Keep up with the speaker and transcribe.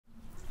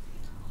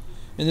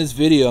In this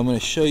video, I'm going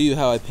to show you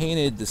how I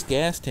painted this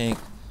gas tank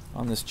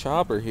on this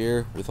chopper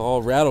here with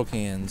all rattle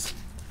cans.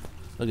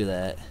 Look at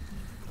that.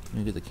 Let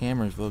me get the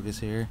camera's focus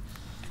here.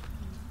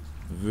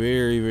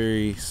 Very,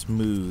 very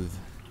smooth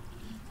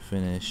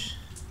finish.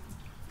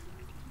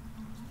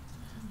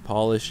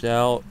 Polished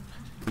out.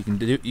 You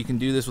can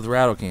do this with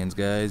rattle cans,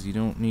 guys. You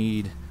don't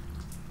need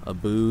a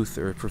booth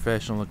or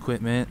professional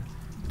equipment.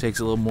 It takes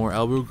a little more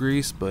elbow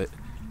grease, but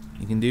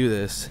you can do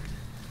this.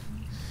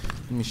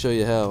 Let me show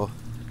you how.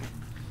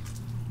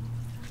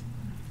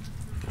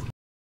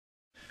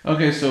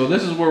 Okay, so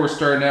this is where we're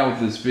starting out with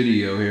this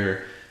video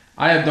here.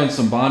 I have done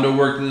some Bondo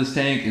work to this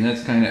tank, and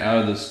that's kind of out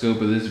of the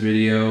scope of this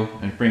video,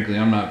 and frankly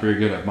I'm not very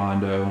good at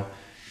Bondo,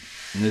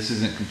 and this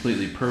isn't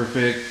completely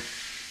perfect,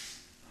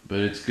 but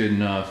it's good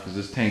enough because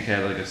this tank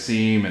had like a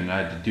seam and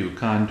I had to do a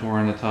contour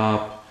on the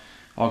top,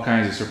 all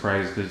kinds of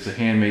surprises because it's a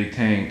handmade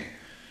tank.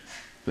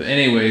 But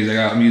anyways,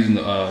 I'm using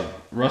the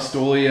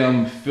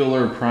Rust-Oleum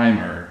filler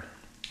primer.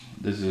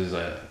 This is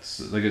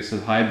like it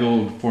says, high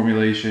build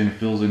formulation,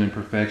 fills in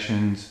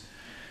imperfections.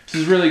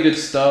 This is really good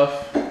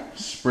stuff.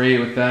 Spray it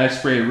with that. I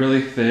spray it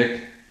really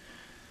thick.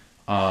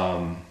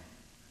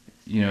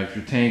 You know, if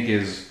your tank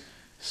is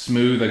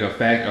smooth, like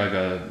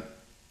a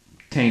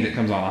tank that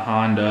comes on a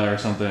Honda or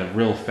something, a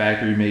real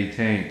factory-made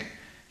tank,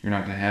 you're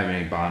not gonna have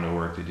any Bondo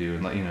work to do,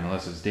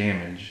 unless it's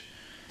damaged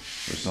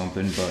or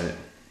something. But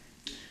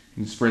you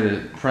can spray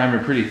the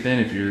primer pretty thin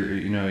if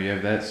you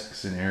have that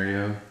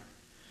scenario.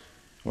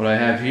 What I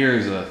have here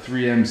is a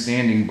 3M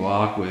sanding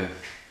block with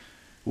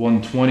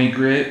 120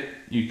 grit.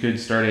 You could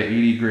start at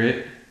 80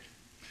 grit,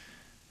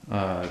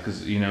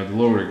 because the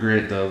lower the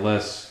grit, the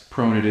less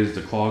prone it is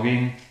to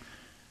clogging.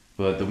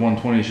 But the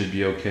 120 should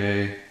be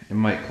okay. It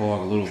might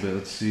clog a little bit.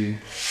 Let's see.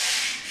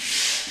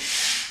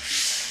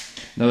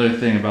 Another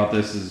thing about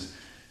this is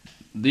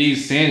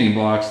these sanding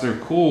blocks, they're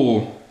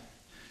cool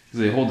because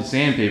they hold the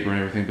sandpaper and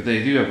everything, but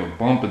they do have a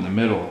bump in the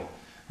middle.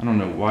 I don't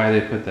know why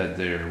they put that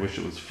there. I wish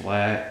it was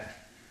flat.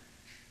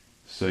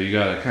 So you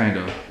gotta kind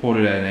of hold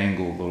it at an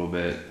angle a little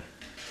bit.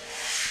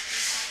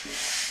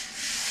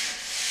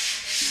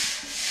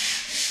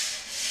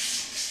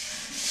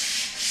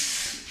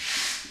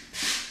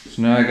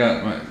 So now I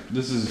got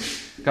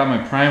my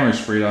primer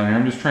sprayed on here.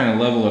 I'm just trying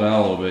to level it out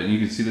a little bit, and you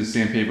can see the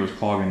sandpaper is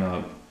clogging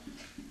up,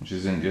 which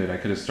isn't good. I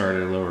could have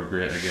started at lower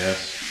grit, I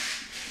guess.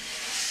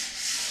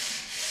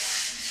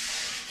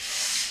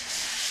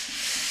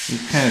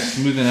 Just kind of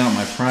smoothing out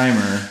my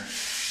primer.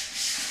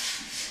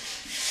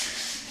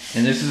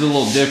 And this is a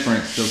little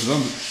different still, because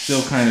I'm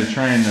still kind of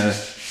trying to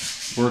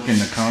work in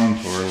the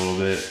contour a little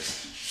bit.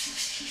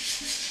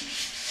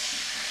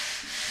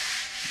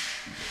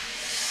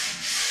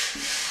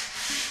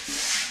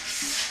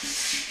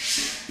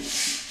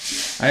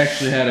 I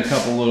actually had a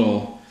couple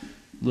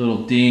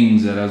little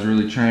dings that I was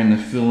really trying to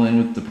fill in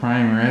with the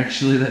primer,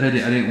 actually, that I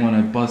didn't want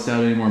to bust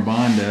out any more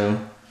Bondo.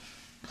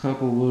 A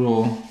couple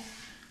little,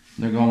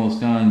 they're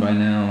almost gone by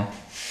now.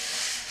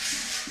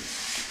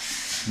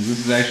 This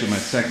is actually my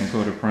second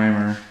coat of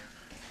primer.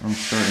 I'm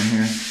starting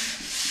here.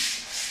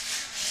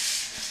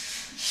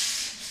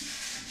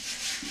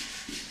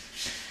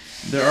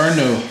 There are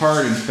no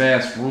hard and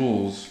fast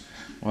rules.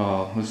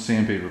 Wow, this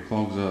sandpaper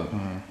clogs up.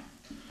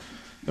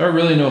 There are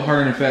really no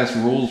hard and fast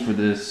rules for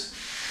this.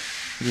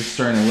 I'm just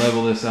starting to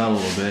level this out a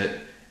little bit,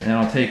 and then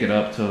I'll take it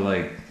up to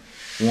like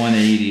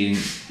 180.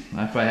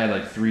 If I had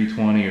like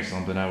 320 or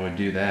something, I would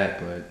do that,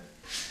 but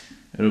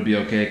it'll be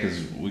okay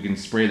because we can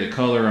spray the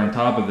color on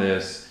top of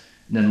this,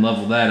 and then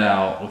level that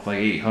out with like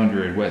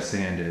 800 wet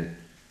sanded.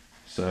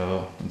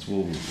 So that's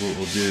what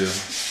we'll do.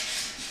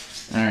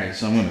 All right,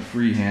 so I'm gonna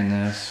freehand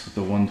this with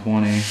the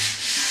 120.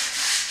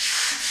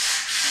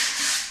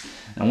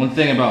 Now, one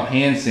thing about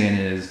hand sand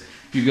is,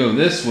 if you go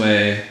this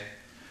way,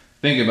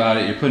 think about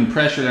it, you're putting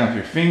pressure down with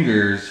your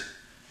fingers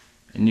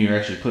and you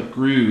actually put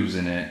grooves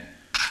in it.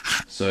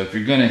 So if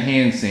you're gonna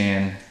hand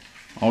sand,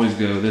 always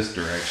go this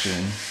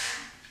direction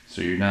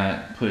so you're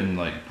not putting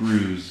like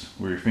grooves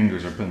where your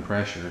fingers are putting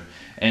pressure.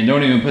 And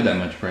don't even put that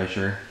much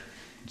pressure.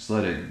 Just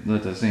let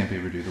the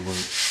sandpaper do the work.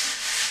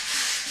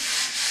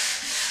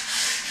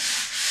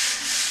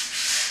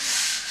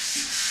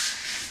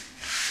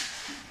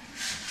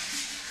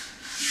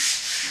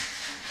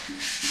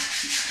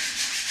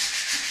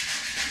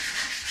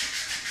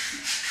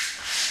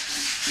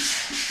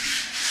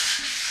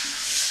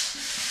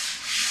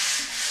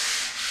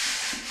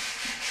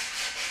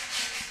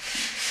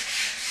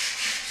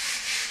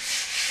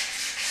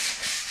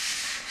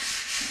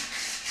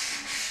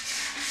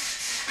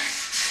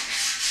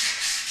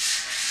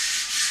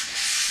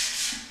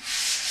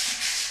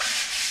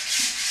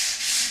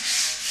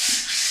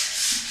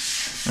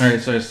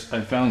 Alright, so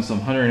I found some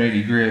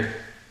 180 grit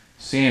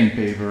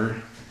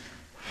sandpaper.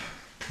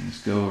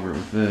 Let's go over it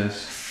with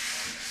this.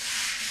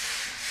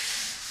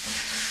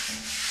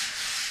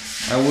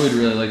 I would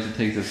really like to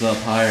take this up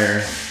higher,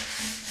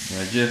 but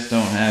I just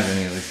don't have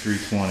any like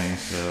 320,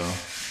 so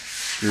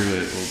screw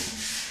it.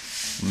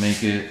 We'll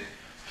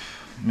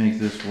make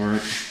this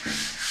work.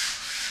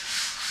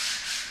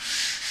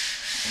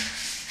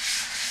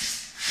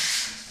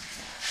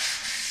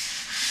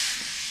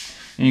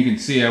 And you can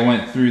see I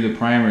went through the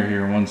primer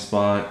here in one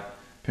spot.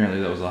 Apparently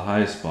that was a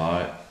high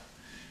spot.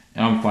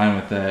 And I'm fine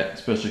with that,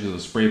 especially because the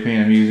spray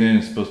paint I'm using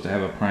is supposed to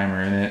have a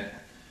primer in it.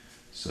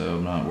 So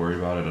I'm not worried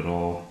about it at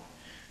all.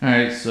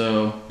 Alright,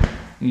 so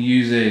you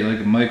use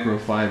a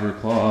microfiber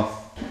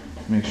cloth.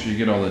 Make sure you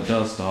get all the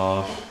dust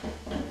off.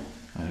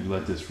 I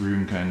let this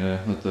room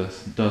let the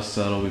dust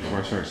settle before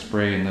I start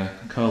spraying the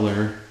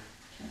color.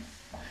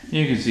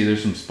 You can see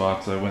there's some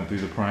spots I went through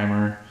the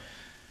primer.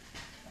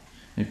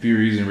 If you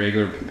were using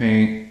regular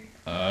paint,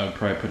 I would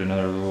probably put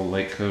another little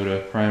light coat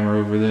of primer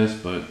over this,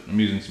 but I'm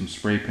using some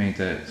spray paint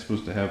that's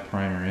supposed to have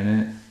primer in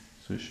it,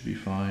 so it should be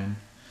fine.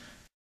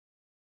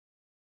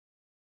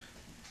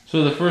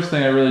 So the first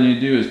thing I really need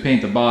to do is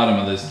paint the bottom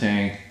of this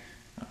tank.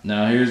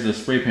 Now here's the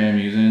spray paint I'm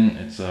using.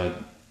 It's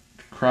a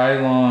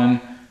Krylon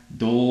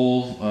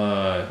Dole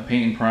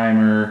paint and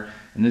primer,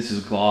 and this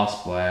is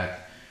gloss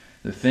black.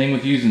 The thing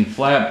with using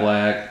flat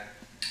black,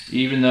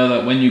 even though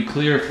that when you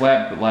clear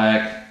flat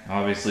black,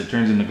 obviously it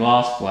turns into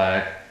gloss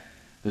black,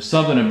 there's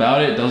something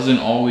about it doesn't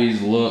always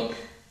look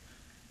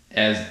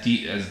as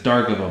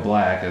dark of a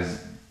black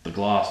as the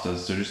gloss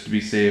does. So just to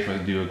be safe, I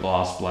do a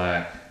gloss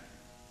black.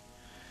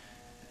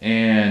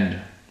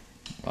 And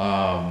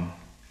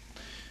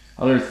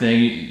other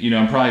thing,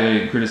 I'm probably gonna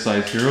get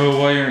criticized here. Oh,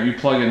 why aren't you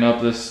plugging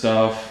up this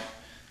stuff?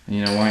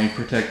 Why aren't you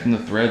protecting the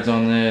threads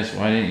on this?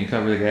 Why didn't you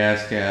cover the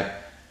gas cap?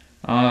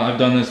 I've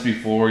done this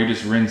before. You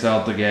just rinse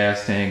out the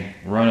gas tank,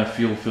 run a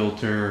fuel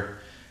filter,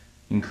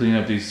 you can clean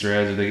up these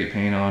threads if they get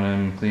paint on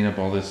them, clean up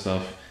all this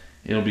stuff.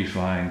 It'll be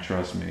fine,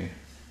 trust me.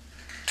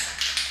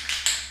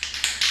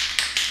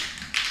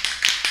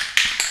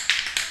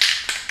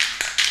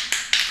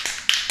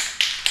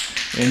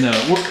 And the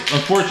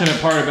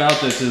unfortunate part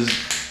about this is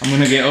I'm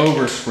gonna get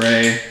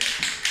overspray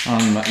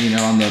on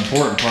the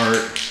important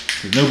part,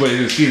 because nobody's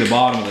gonna see the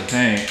bottom of the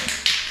tank.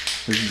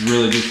 This is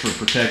really just for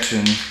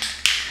protection,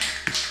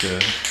 just to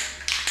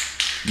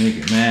make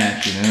it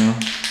match,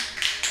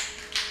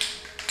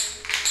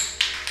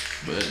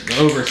 But the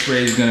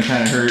overspray is gonna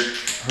kind of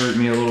hurt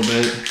me a little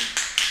bit,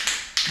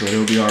 but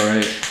it'll be all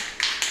right.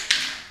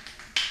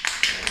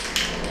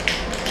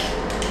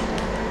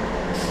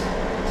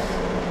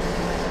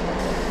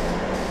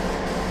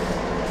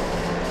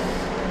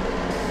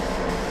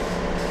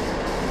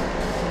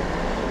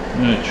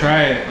 I'm going to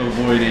try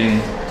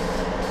avoiding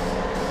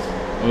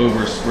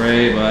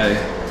overspray by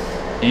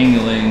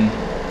angling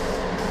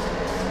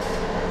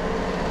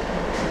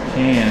the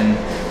can.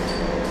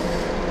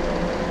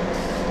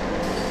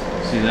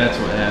 See, that's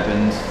what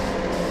happens.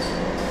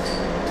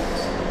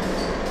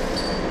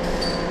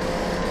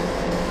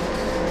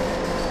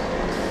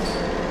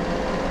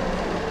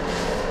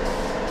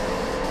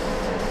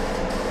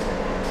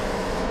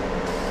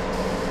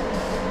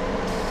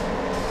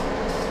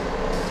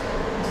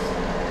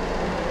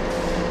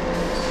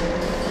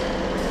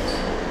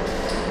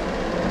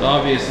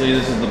 Obviously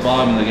this is the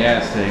bottom of the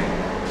gas tank,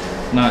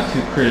 not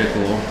too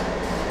critical,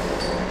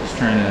 just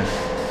trying to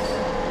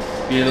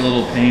get a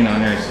little paint on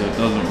there so it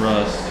doesn't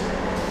rust,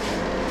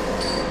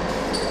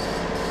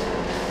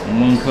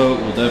 and one coat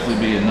will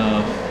definitely be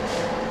enough.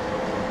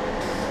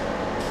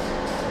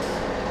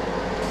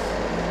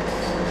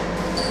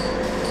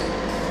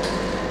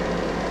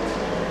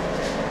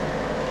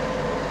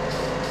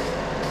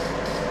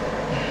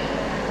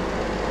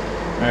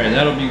 Alright,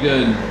 that'll be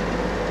good.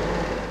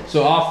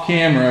 So off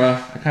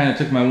camera, I kind of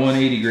took my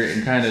 180 grit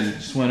and kind of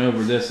just went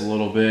over this a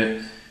little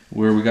bit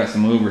where we got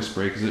some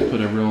overspray because it put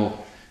a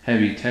real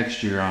heavy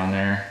texture on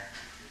there.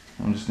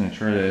 I'm just going to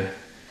try to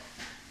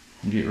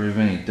get rid of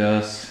any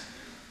dust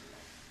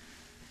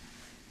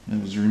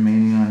that was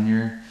remaining on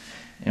here.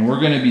 And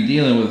we're going to be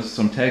dealing with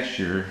some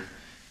texture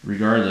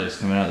regardless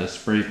coming out of the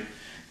spray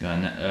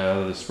gun,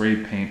 the spray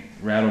paint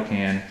rattle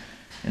can.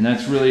 And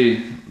that's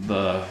really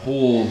the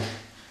whole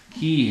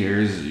key here,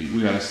 is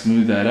we got to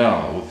smooth that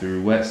out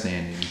through wet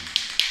sanding.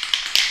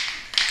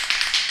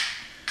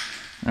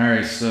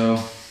 Alright,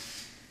 so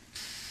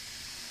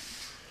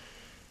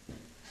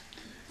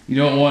you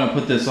don't want to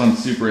put this on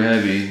super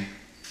heavy.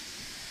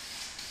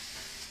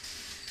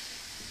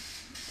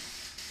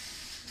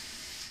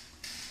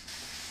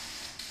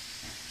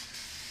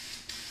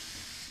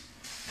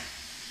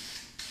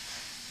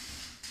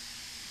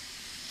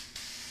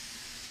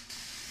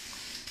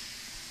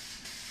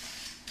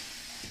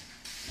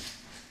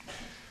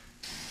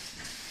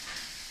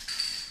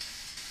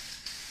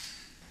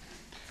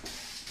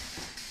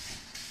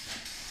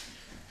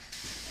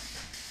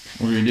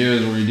 What we're going to do is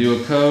we're going to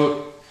do a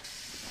coat,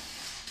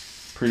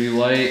 pretty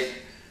light,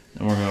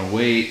 and we're going to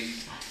wait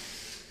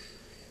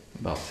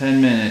about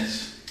 10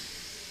 minutes.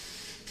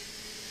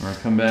 We're going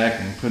to come back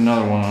and put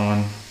another one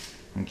on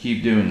and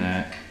keep doing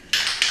that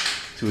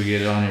until we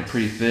get it on here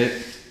pretty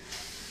thick.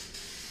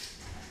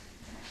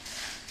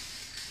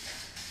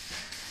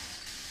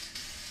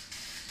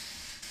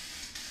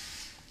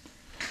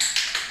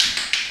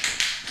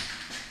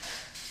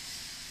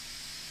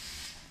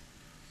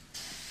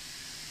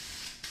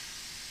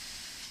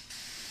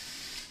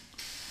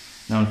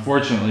 Now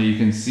unfortunately you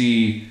can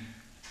see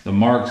the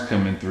marks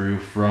coming through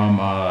from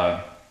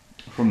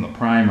from the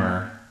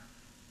primer,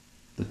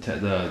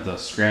 the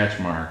scratch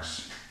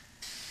marks.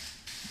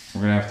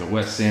 We're gonna have to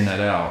wet sand that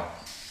out.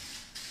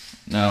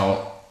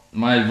 Now,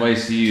 my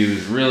advice to you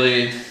is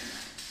really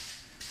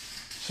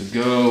to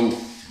go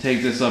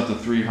take this up to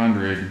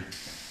 300,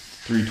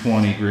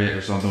 320 grit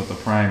or something with the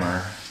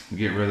primer and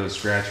get rid of those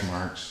scratch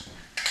marks.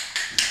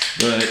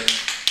 But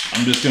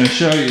I'm just gonna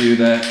show you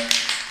that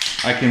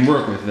I can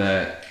work with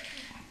that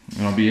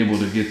and I'll be able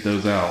to get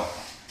those out.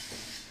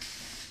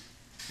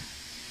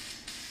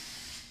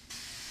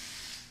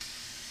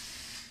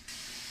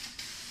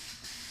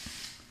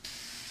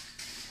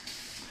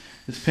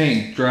 This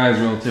paint dries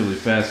relatively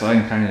fast, so I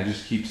can kind of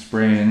just keep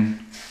spraying.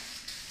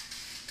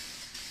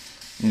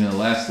 You know, the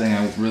last thing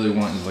I really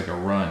want is like a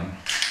run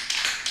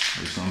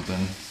or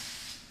something.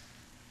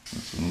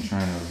 That's what I'm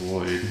trying to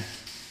avoid.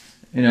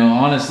 You know,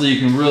 honestly,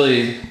 you can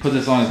really put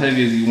this on as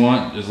heavy as you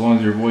want, as long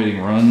as you're avoiding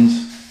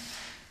runs.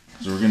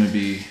 Because we're going to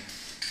be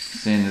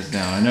sanding this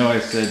down. I know I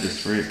said to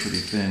spray it pretty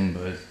thin,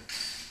 but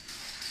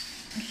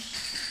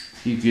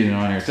just keep getting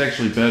on here. It's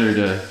actually better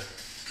to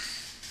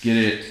get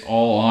it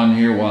all on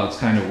here while it's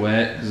kind of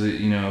wet, because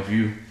you know,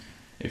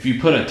 if you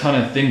put a ton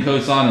of thin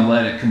coats on and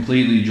let it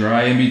completely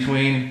dry in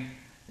between,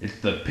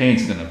 the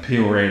paint's gonna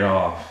peel right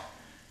off.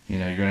 You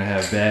know, you're gonna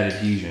have bad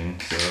adhesion.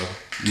 So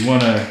you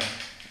wanna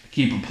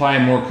keep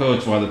applying more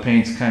coats while the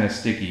paint's kind of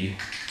sticky.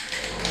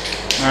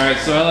 All right,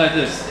 so I let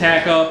this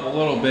tack up a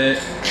little bit.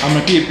 I'm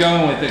gonna keep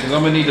going with it because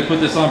I'm gonna need to put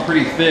this on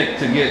pretty thick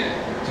to get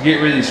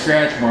rid of these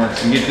scratch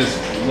marks and get this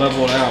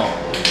leveled out.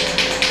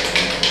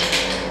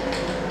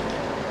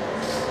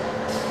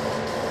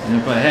 And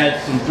if I had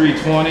some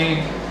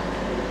 320,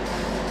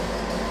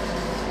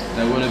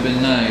 that would have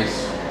been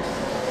nice.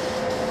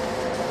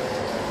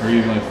 Or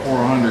even like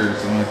 400,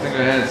 so I think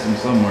I had some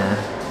somewhere.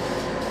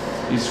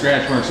 These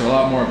scratch marks are a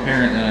lot more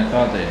apparent than I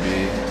thought they'd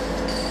be.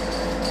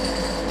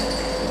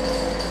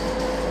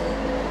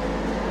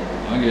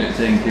 I'll get it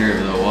taken care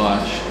of with a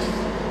wash.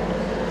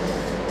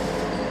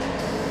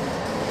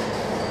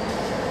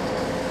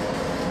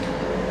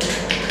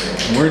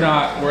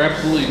 We're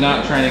absolutely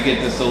not trying to get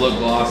this to look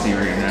glossy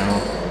right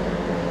now.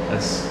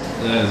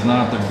 That is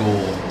not the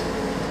goal.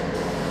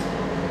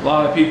 A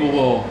lot of people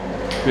will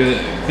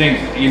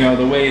think, you know,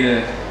 the way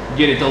to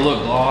get it to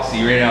look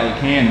glossy right out of the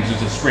can is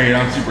just to spray it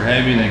on super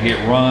heavy and then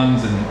get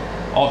runs and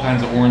all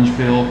kinds of orange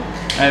peel.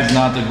 That is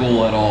not the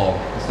goal at all.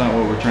 That's not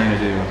what we're trying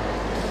to do.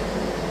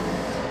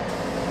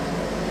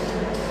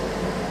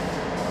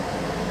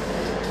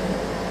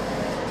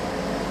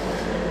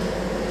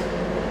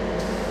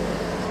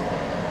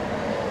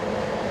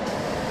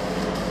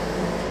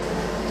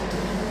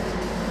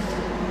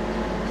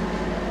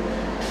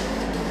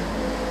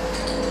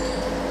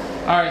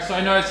 Alright, so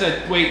I know I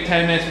said wait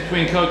 10 minutes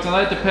between coats. Now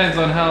that depends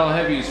on how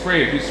heavy you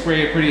spray. If you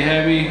spray it pretty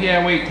heavy,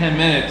 yeah, wait 10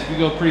 minutes. If you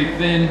go pretty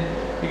thin,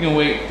 you can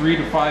wait 3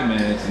 to 5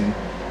 minutes and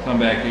come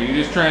back here. You're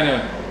just trying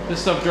to, this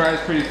stuff dries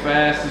pretty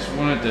fast. Just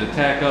want it to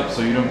tack up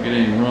so you don't get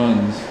any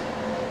runs.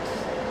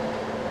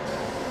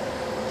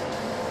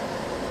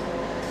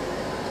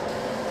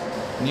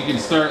 And you can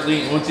start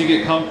leaning, once you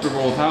get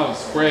comfortable with how it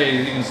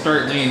sprays, you can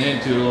start leaning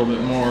into it a little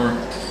bit more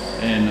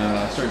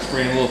and start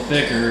spraying a little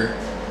thicker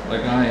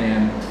like I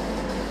am.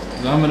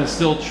 I'm going to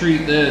still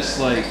treat this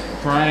like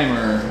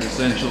primer,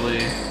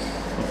 essentially.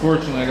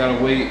 Unfortunately, I got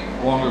to wait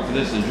longer for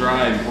this to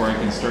dry before I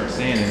can start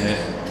sanding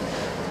it.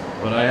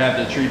 But I have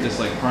to treat this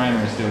like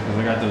primer still because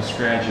I got those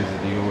scratches to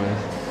deal with.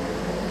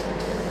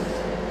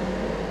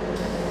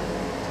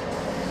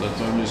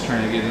 So I'm just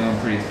trying to get it on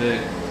pretty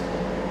thick.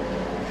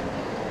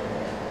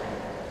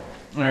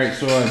 Alright,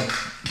 so I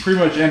pretty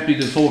much emptied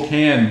this whole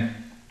can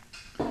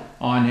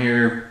on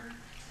here.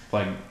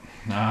 Like,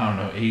 I don't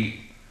know, 8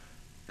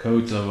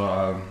 coats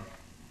of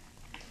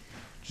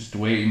just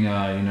waiting, you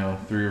know,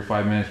 3 or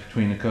 5 minutes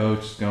between the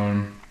coats,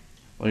 going,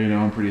 laying it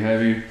on pretty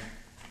heavy.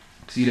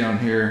 See down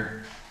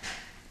here,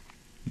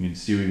 you can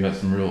see we got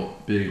some real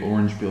big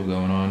orange peel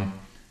going on. And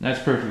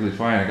that's perfectly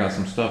fine. I got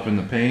some stuff in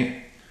the paint.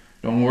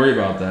 Don't worry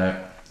about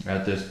that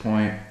at this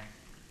point.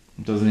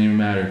 It doesn't even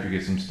matter if you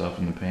get some stuff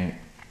in the paint.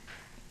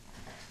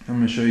 I'm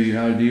going to show you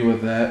how to deal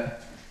with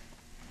that.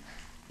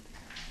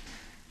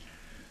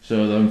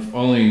 So the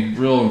only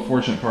real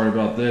unfortunate part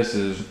about this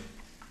is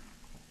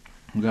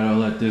I've got to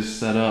let this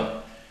set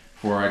up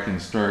before I can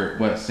start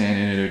wet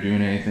sanding it or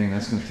doing anything.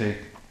 That's going to take,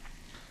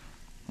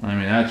 I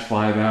mean, that's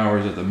 5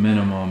 hours at the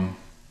minimum.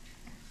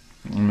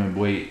 I'm going to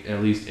wait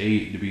at least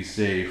 8 to be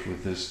safe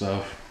with this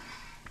stuff,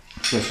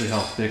 especially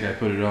how thick I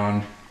put it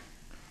on.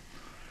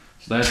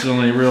 So that's the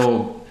only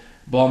real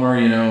bummer,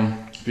 you know.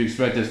 If you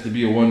expect this to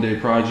be a one-day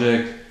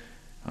project,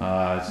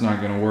 it's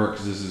not going to work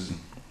because this is,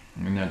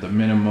 I mean, at the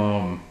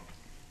minimum,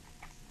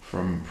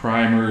 from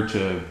primer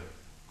to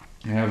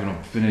having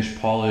a finished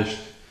polished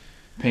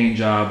paint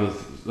job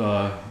with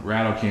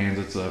rattle cans,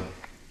 it's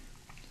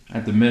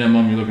at the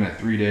minimum you're looking at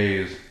 3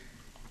 days,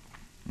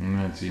 and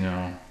that's, you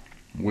know,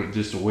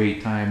 just a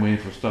wait time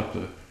waiting for stuff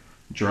to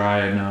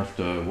dry enough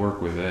to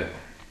work with it.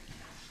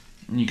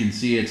 And you can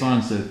see it's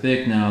on so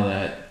thick now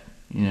that,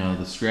 you know,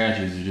 the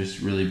scratches have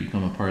just really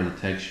become a part of the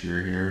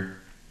texture here.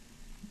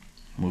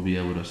 we'll be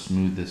able to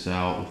smooth this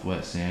out with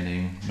wet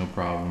sanding, no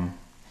problem.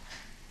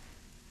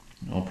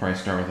 I'll probably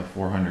start with a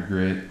 400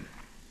 grit.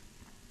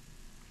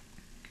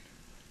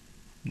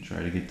 And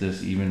try to get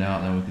this evened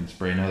out, and then we can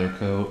spray another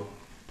coat.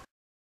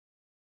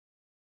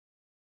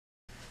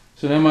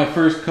 So now my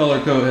first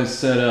color coat has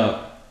set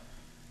up.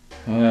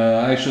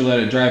 I actually let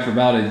it dry for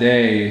about a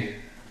day,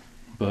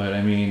 but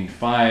I mean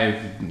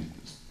 5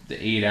 to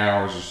 8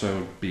 hours or so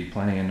would be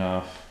plenty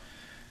enough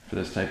for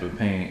this type of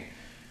paint.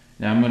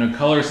 Now I'm going to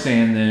color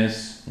sand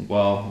this,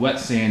 well, wet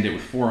sand it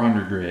with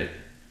 400 grit.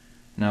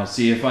 Now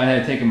see, if I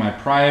had taken my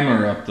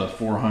primer up to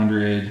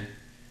 400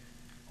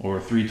 or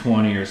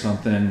 320 or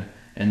something,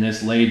 and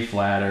this laid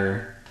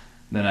flatter,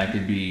 then I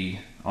could be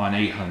on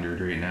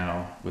 800 right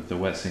now with the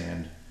wet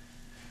sand.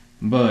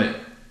 But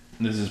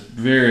this is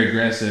very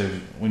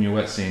aggressive when you're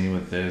wet sanding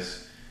with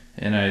this,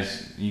 and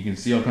you can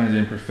see all kinds of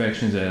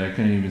imperfections that I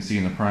couldn't even see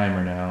in the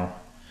primer now.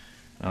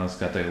 Now it's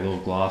got that little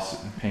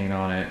gloss paint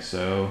on it,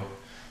 so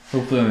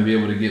hopefully I'm going to be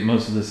able to get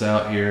most of this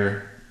out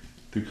here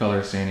through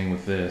color sanding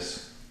with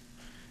this.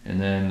 And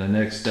then the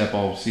next step,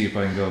 I'll see if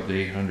I can go up to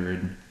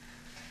 800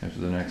 after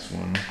the next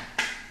one.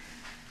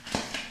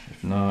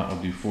 If not,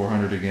 I'll do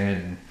 400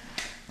 again.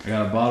 I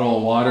got a bottle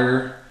of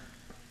water,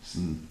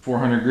 some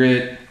 400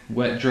 grit,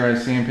 wet dry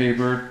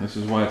sandpaper. This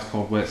is why it's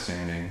called wet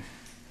sanding.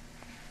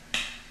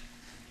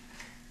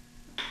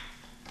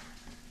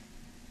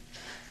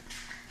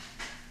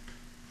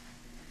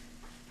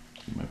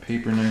 Get my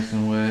paper nice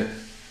and wet.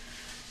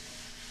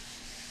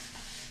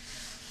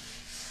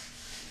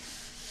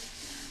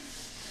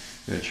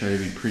 Gotta try to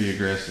be pretty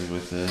aggressive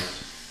with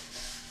this.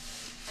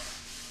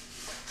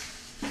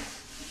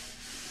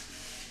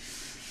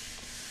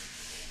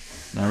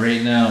 Now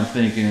right now I'm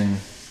thinking,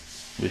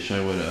 wish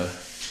I would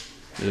have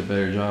did a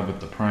better job with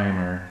the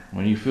primer.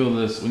 When you feel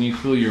this, when you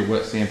feel your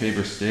wet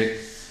sandpaper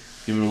stick,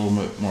 give it a little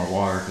bit more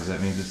water, because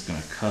that means it's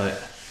gonna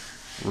cut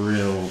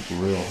real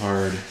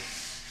hard.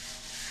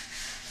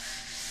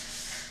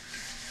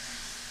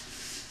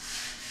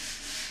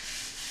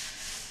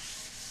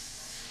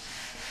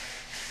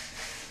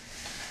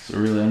 So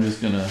really I'm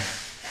just gonna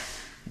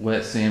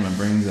wet sand my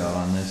brains out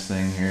on this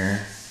thing here.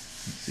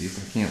 Let's see if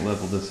I can't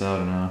level this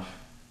out enough.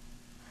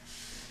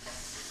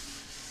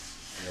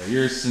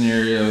 Your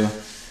scenario,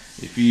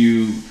 if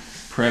you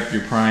prep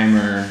your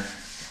primer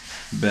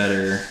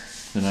better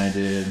than I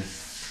did,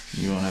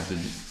 you won't have to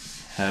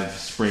have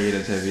sprayed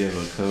as heavy of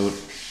a coat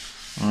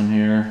on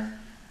here,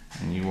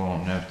 and you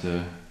won't have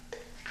to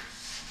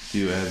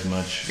do as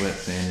much wet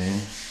sanding.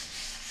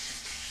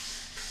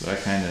 So I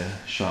kind of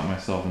shot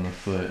myself in the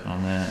foot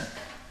on that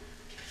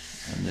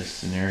in this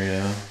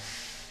scenario.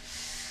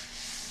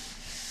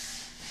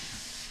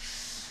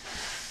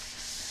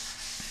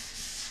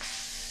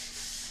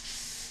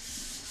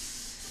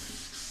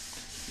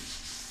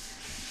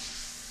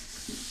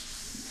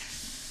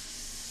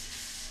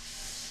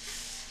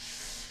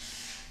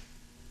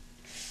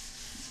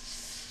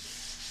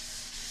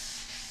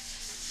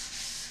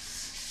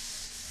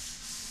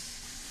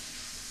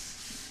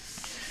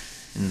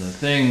 And the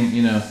thing,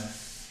 you know,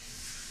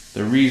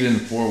 the reason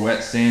for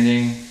wet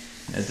sanding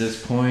at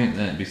this point,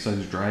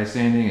 besides dry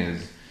sanding,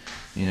 is,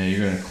 you know,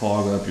 you're going to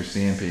clog up your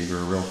sandpaper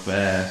real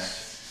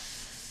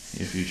fast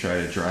if you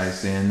try to dry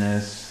sand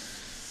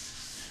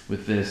this.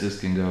 With this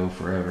can go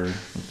forever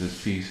with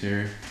this piece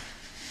here,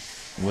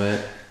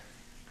 wet.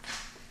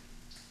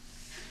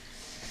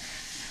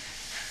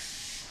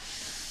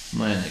 I'm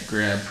letting it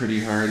grab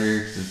pretty hard here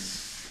because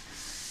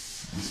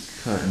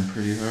it's cutting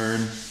pretty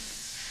hard.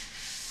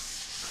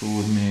 Cool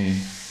with me.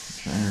 I'm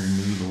trying to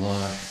remove the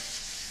lock.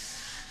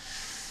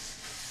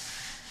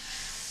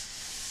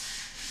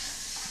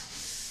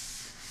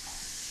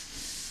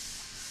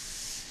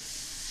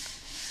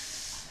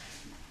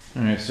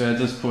 Alright, so at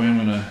this point I'm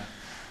gonna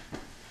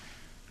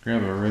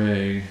grab a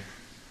rag,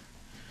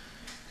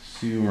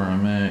 see where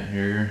I'm at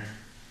here.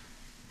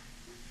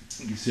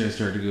 You can see I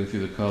start to go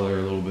through the color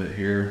a little bit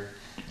here.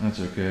 That's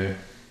okay.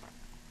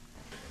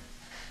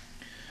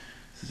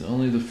 This is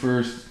only the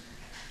first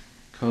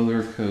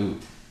color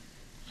coat.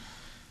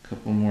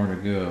 Couple more to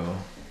go,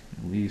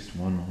 at least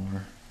one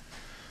more,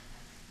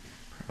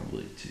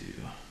 probably two.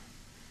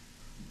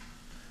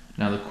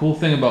 Now the cool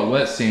thing about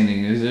wet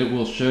sanding is it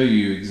will show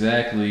you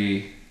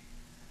exactly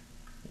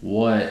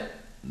what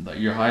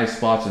your high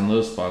spots and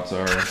low spots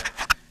are.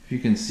 If you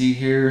can see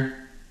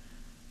here,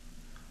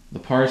 the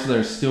parts that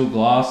are still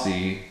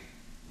glossy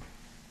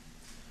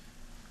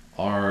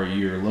are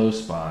your low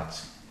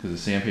spots, because the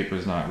sandpaper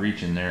is not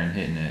reaching there and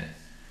hitting it.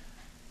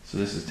 So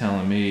this is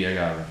telling me I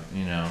got,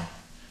 you know,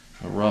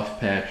 a rough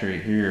patch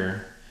right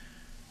here.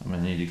 I'm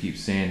gonna need to keep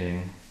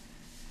sanding.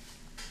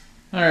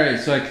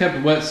 Alright, so I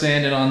kept wet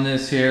sanding on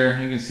this here.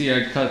 You can see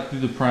I cut through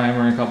the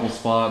primer in a couple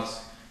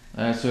spots.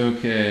 That's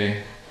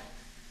okay.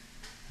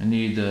 I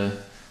need to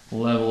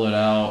level it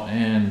out,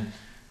 and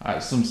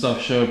some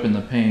stuff showed up in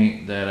the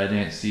paint that I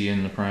didn't see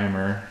in the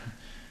primer.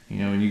 You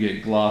know, when you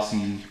get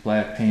glossy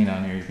black paint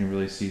on here, you can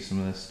really see some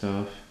of this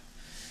stuff.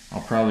 I'll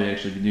probably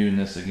actually be doing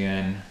this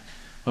again.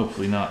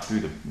 Hopefully not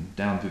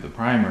down through the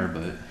primer,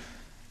 but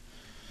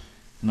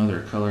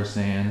another color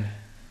sand.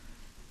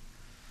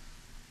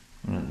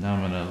 Now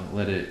I'm gonna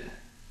let it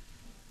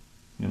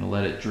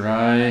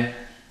dry.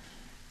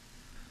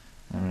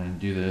 I'm gonna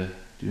do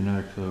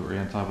another coat right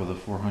on top of the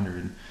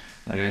 400.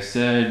 Like I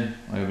said,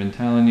 like I've been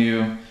telling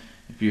you,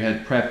 if you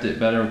had prepped it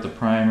better with the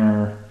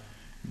primer,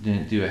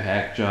 didn't do a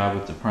hack job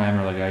with the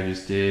primer like I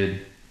just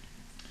did,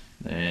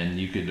 then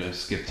you could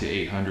skip to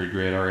 800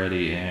 grit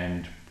already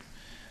and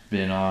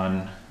been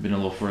a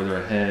little further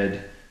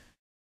ahead.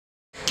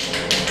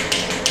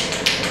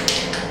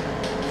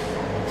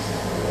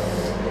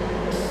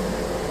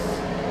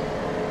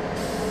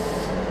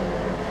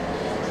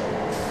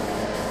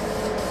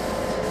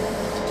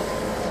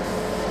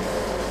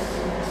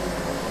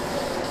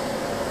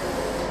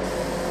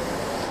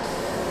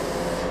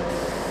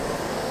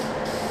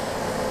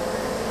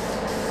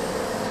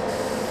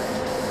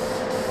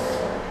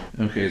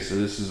 Okay, so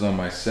this is on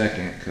my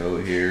second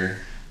coat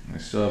here. I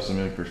still have some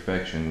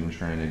imperfections I'm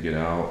trying to get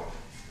out.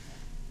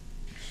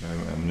 So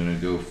I'm gonna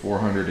go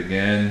 400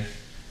 again,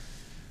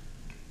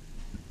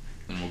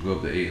 and we'll go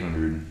up to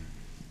 800.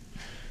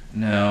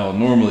 Now,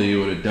 normally you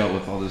would have dealt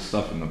with all this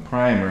stuff in the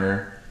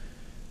primer,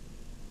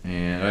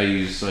 and I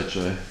use such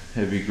a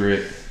heavy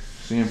grit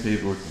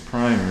sandpaper with the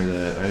primer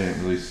that I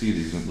didn't really see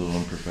these little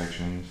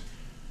imperfections,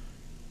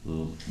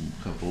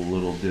 couple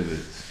little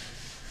divots.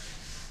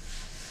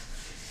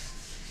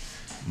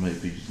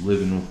 Might be just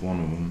living with one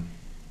of them.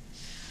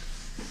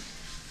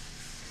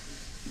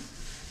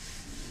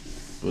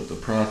 But the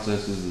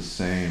process is the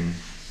same.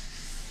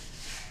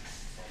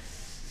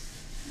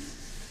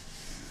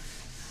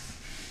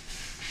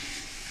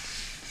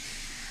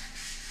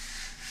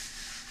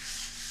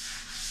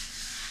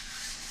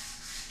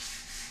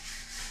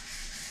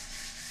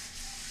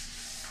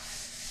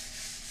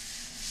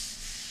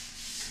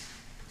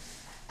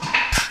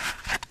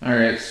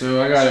 Alright,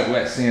 so I got it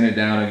wet sanded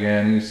down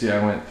again. You see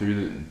I went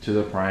through to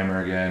the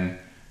primer again.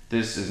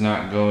 This is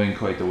not going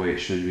quite the way it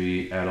should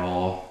be at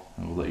all.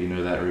 I will let you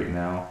know that right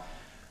now.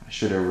 I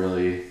should have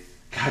really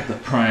got the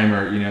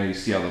primer, you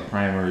see how the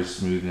primer is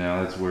smooth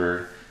now. That's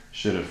where I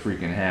should have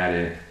freaking had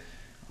it.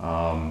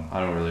 I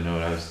don't really know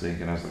what I was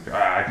thinking. I was like,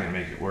 I can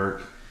make it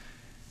work.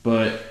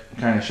 But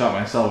kind of shot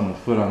myself in the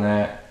foot on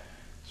that.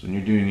 So when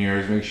you're doing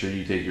yours, make sure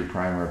you take your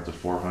primer up to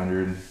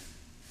 400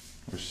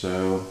 or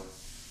so.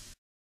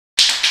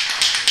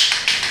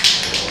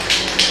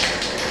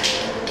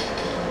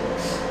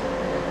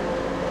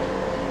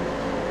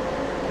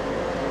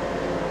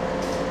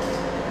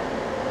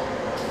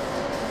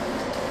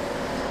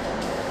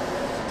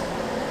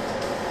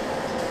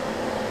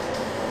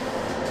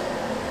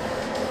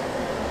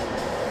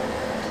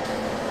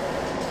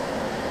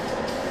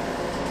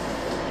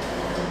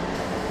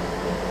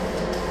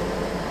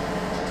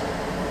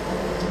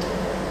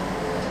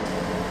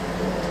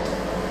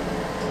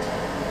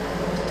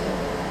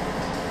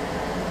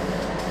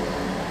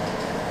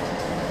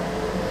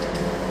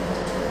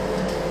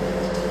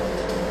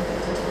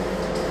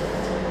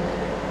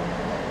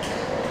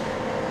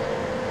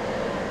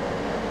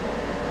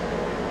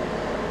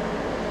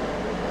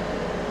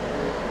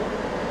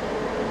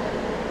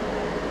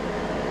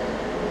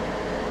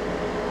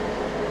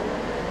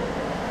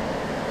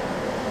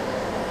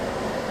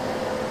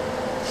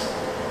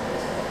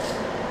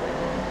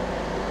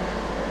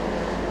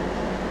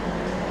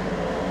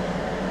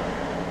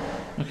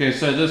 Okay,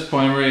 so at this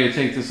point I'm ready to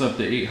take this up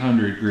to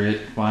 800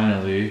 grit,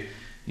 finally.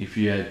 If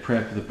you had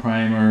prepped the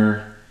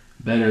primer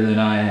better than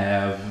I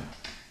have,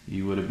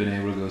 you would have been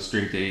able to go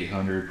straight to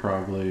 800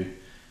 probably,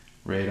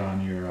 right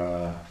on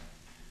your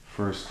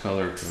first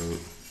color coat.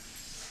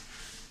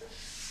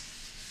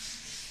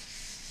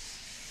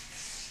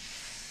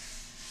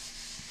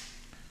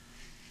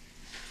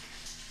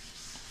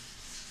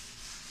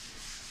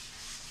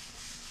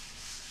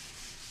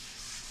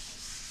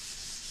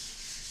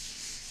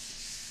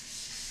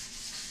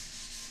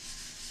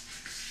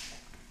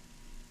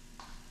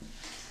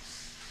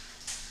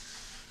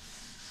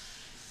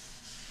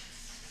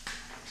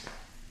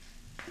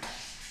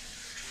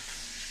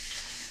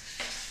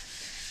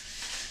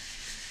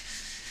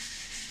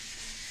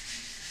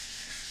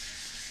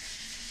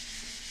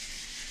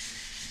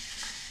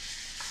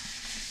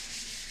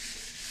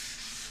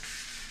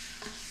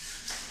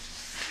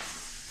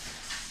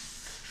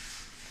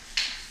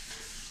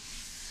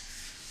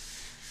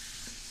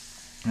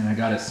 And I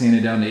got it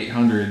sanded down to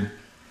 800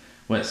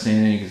 wet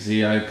sanding. You can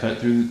see I cut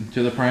through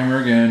to the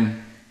primer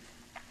again.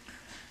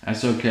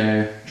 That's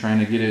okay. Trying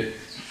to get it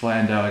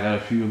flattened out. I got a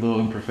few little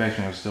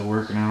imperfections I'm still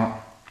working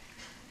out.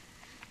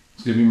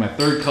 It's gonna be my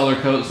third color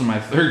coat, so my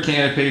third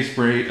can of paste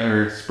spray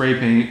or spray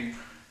paint.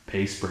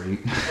 Paste spray.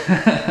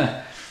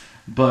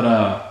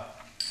 But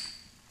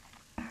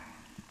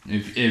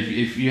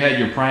if you had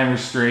your primer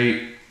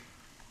straight,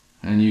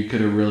 and you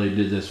could have really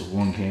did this with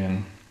one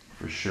can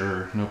for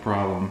sure, no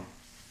problem.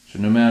 So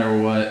no matter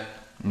what,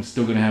 I'm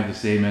still gonna have the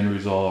same end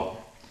result.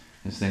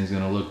 This thing's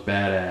gonna look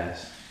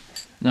badass.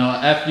 Now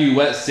after you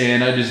wet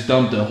sand, I just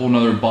dumped a whole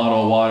nother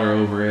bottle of water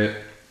over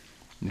it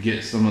to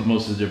get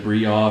most of the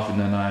debris off, and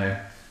then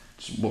I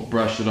Just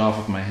brush it off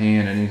with my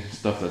hand, any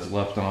stuff that's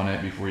left on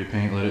it before you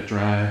paint, let it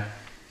dry.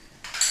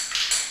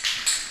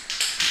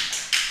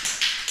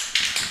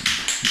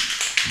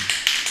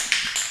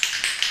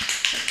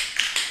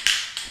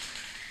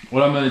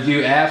 What I'm gonna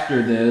do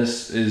after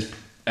this is,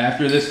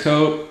 after this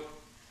coat,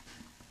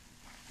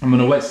 I'm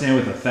gonna wet sand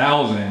with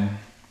 1000.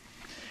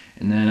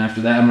 And then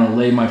after that, I'm gonna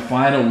lay my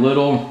final a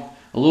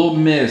little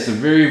mist, a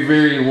very,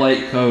 very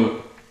light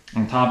coat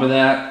on top of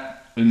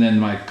that. And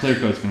then my clear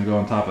coat's gonna go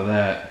on top of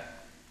that.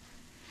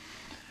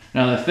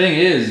 Now the thing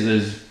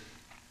is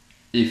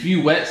if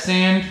you wet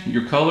sand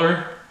your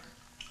color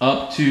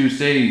up to,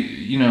 say,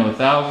 you know,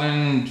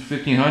 1000,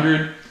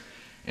 1500,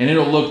 and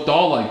it'll look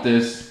dull like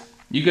this,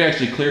 you can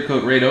actually clear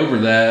coat right over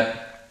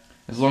that,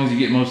 as long as you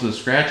get most of the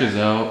scratches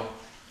out,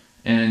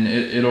 and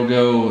it'll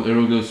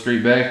go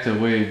straight back to the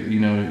way, you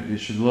know, it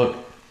should look.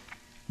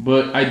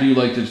 But I do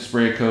like to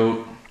spray a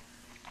coat,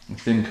 a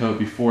thin coat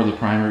before the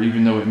primer,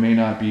 even though it may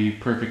not be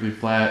perfectly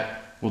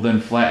flat. We'll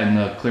then flatten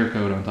the clear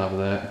coat on top of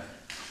that.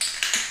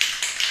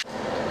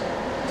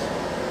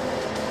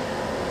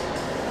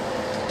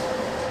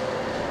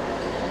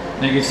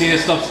 Now you can see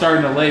this stuff's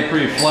starting to lay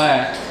pretty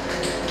flat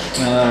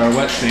now that our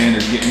wet sand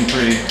is getting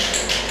pretty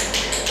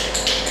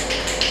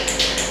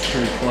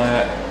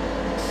flat.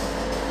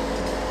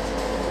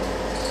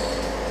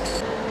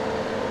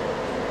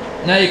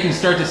 Now you can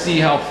start to see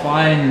how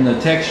fine the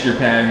texture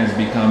pattern is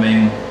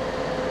becoming.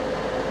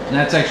 And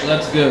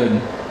that's good.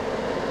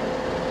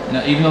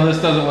 Now even though this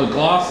doesn't look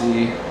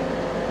glossy,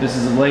 this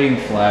is laying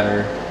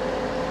flatter.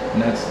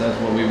 And that's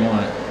what we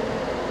want.